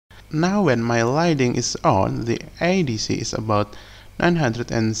Now when my lighting is on, the ADC is about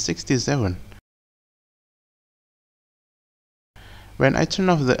 967. When I turn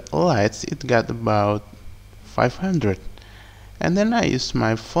off the lights, it got about 500. And then I use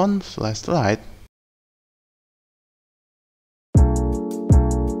my phone flashlight.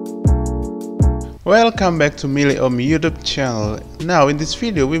 Welcome back to Milliohm YouTube channel. Now in this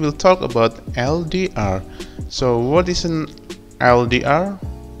video we will talk about LDR. So what is an LDR?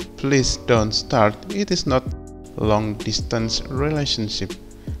 Please don't start. It is not long distance relationship,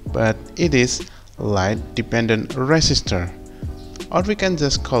 but it is light dependent resistor, or we can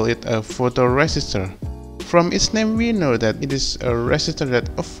just call it a photoresistor. From its name we know that it is a resistor that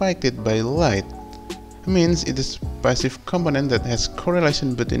affected by light. Means it is passive component that has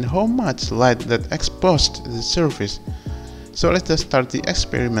correlation between how much light that exposed to the surface. So let's just start the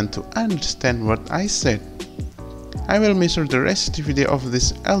experiment to understand what I said. I will measure the resistivity of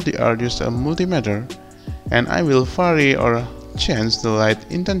this LDR using a multimeter, and I will vary or change the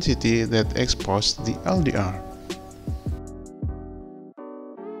light intensity that exposed the LDR.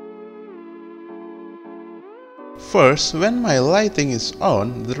 First, when my lighting is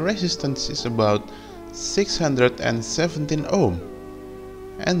on, the resistance is about 617 ohm,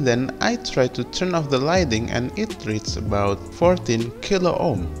 and then I try to turn off the lighting and it reaches about 14 kilo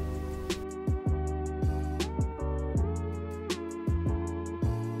ohm.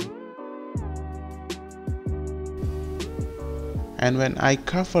 And when I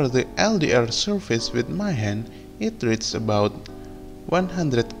cover the LDR surface with my hand, it reaches about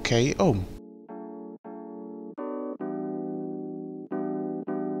 100k ohm.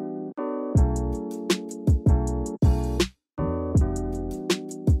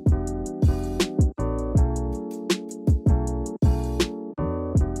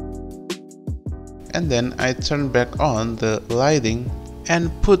 And then I turn back on the lighting and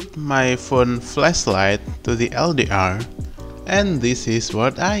put my phone flashlight to the LDR, and this is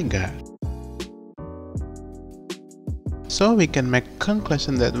what I got. So we can make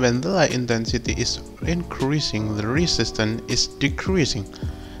conclusion that when the light intensity is increasing, the resistance is decreasing.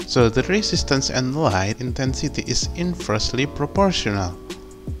 So the resistance and light intensity is inversely proportional.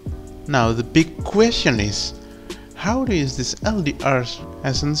 Now the big question is, how to use this LDR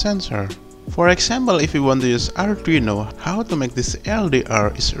as a sensor? For example, if you want to use Arduino, how to make this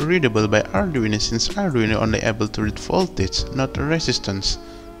LDR is readable by Arduino, since Arduino only able to read voltage, not resistance?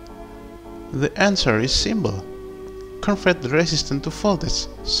 The answer is simple. Convert the resistance to voltage.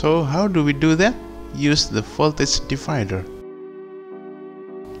 So how do we do that? Use the voltage divider.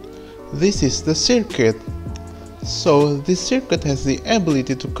 This is the circuit. So this circuit has the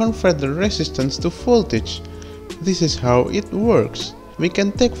ability to convert the resistance to voltage. This is how it works. We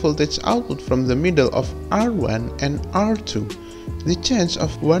can take voltage output from the middle of R1 and R2. The change of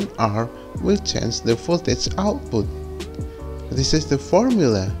 1R will change the voltage output. This is the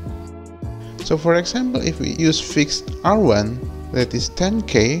formula. So for example, if we use fixed R1, that is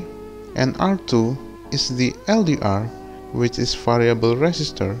 10K, and R2 is the LDR, which is variable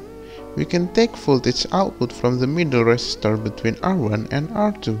resistor, we can take voltage output from the middle resistor between R1 and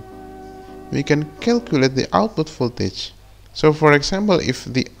R2. We can calculate the output voltage. So for example, if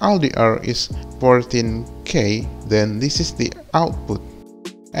the LDR is 14K, then this is the output.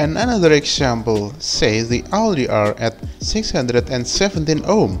 And another example, say the LDR at 617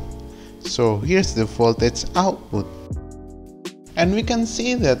 ohm. So here's the voltage output. And we can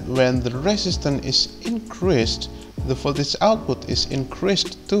see that when the resistance is increased, the voltage output is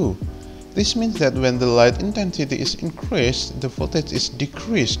increased too. This means that when the light intensity is increased, the voltage is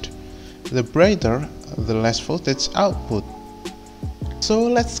decreased. The brighter, the less voltage output. So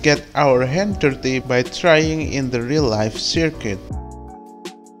let's get our hand dirty by trying in the real life circuit.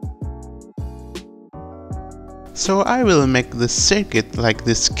 So I will make the circuit like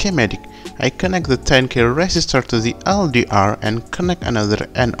this schematic. I connect the 10K resistor to the LDR and connect another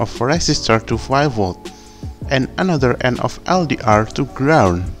end of resistor to 5V and another end of LDR to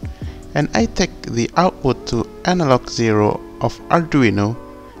ground. And I take the output to analog 0 of Arduino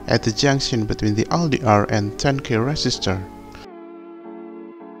at the junction between the LDR and 10K resistor.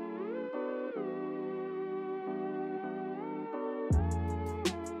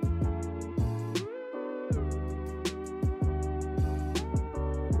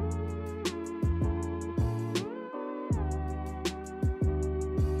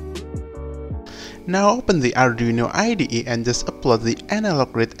 Now open the Arduino IDE and just upload the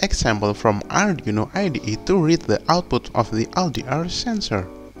analog read example from Arduino IDE to read the output of the LDR sensor.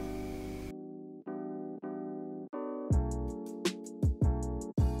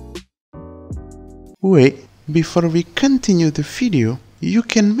 Wait, before we continue the video, You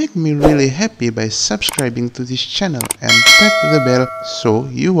can make me really happy by subscribing to this channel and tap the bell so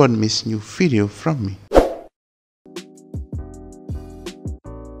you won't miss new video from me.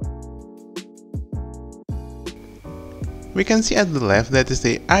 We can see at the left that is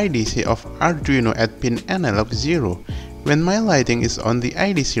the IDC of Arduino at pin analog 0. When my lighting is on, the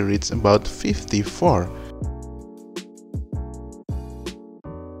IDC reads about 54.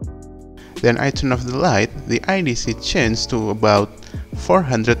 Then I turn off the light, the IDC changes to about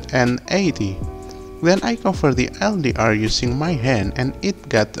 480. Then I cover the LDR using my hand and it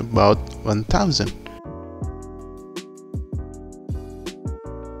got about 1000.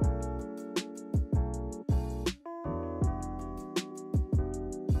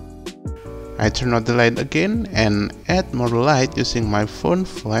 I turn on the light again and add more light using my phone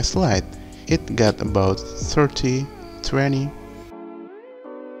flashlight. It got about 30, 20.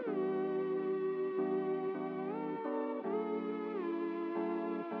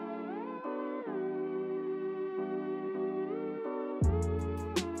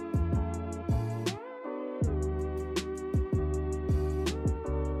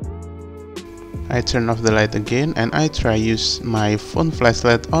 I turn off the light again and I try use my phone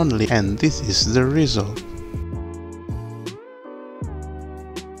flashlight only, and this is the result.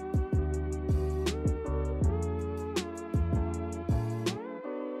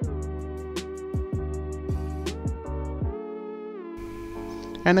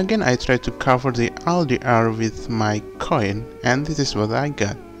 And again I try to cover the LDR with my coin, and this is what I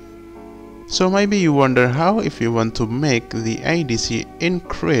got. So maybe you wonder how if you want to make the IDC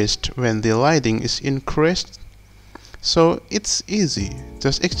increased when the lighting is increased. So it's easy,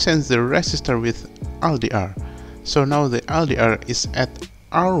 just exchange the resistor with LDR. So now the LDR is at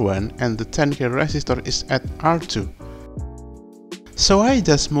R1 and the 10K resistor is at R2. So I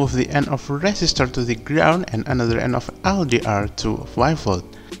just move the end of resistor to the ground and another end of LDR to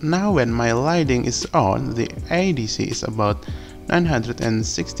 5V. Now when my lighting is on, the IDC is about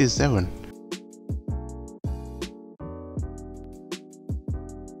 967.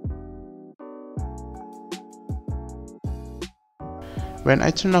 When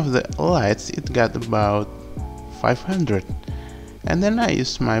I turn off the lights, it got about 500. And then I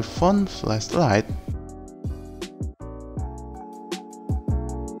use my phone flashlight.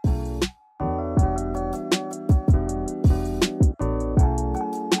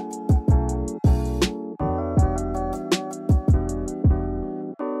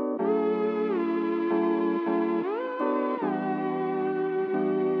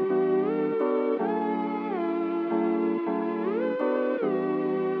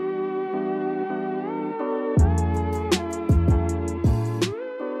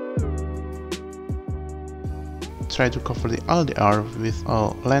 Try to cover the LDR with a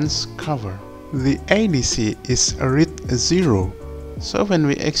lens cover. The IDC is read 0. So when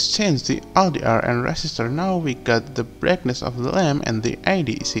we exchange the LDR and resistor, now we got the brightness of the lamp and the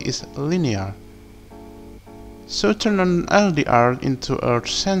IDC is linear. So turn on LDR into a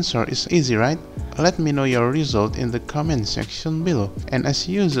sensor is easy, right? Let me know your result in the comment section below. And as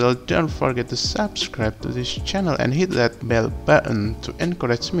usual, don't forget to subscribe to this channel and hit that bell button to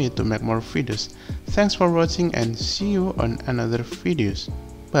encourage me to make more videos. Thanks for watching and see you on another videos.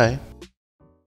 Bye.